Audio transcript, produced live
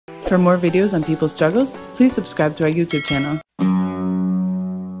For more videos on people's struggles, please subscribe to our YouTube channel.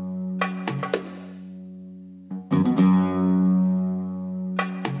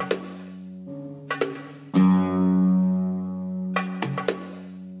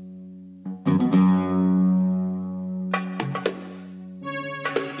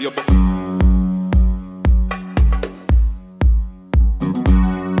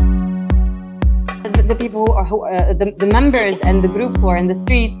 The people the members and the groups who are in the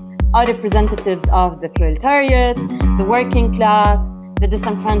streets are representatives of the proletariat, the working class, the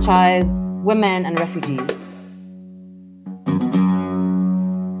disenfranchised, women and refugees.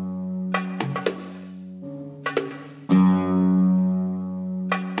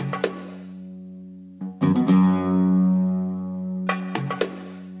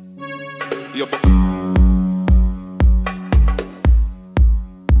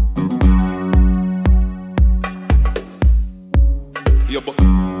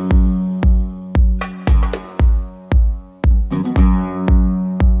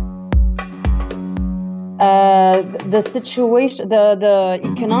 The situation, the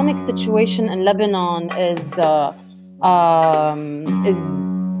economic situation in Lebanon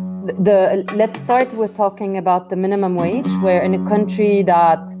let's start with talking about the minimum wage, where in a country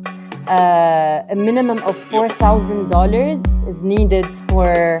that a minimum of $4,000 is needed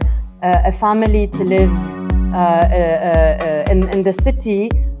for a family to live in the city.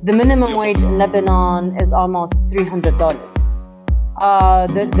 The minimum wage in Lebanon is almost $300.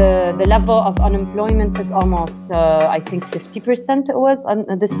 The level of unemployment is almost, I think, 50% it was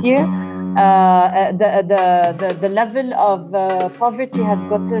this year. The level of poverty has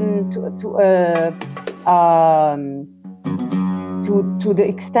gotten to the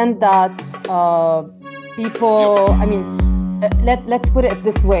extent that people, I mean, let's put it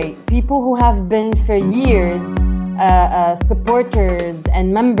this way: people who have been for years supporters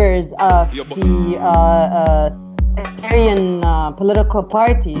and members of the sectarian political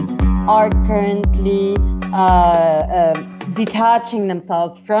parties are currently detaching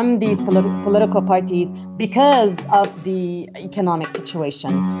themselves from these political parties because of the economic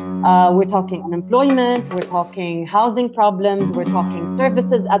situation. We're talking unemployment, we're talking housing problems, we're talking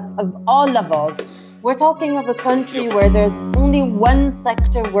services of all levels. We're talking of a country where there's only one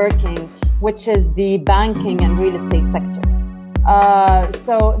sector working, which is the banking and real estate sector.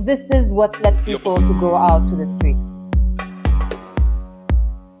 So this is what led people to go out to the streets.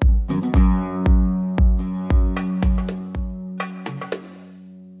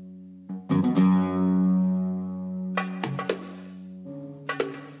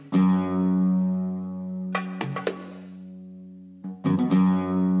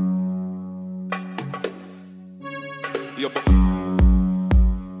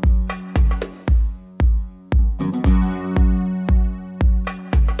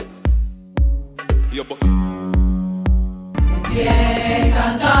 Yeah.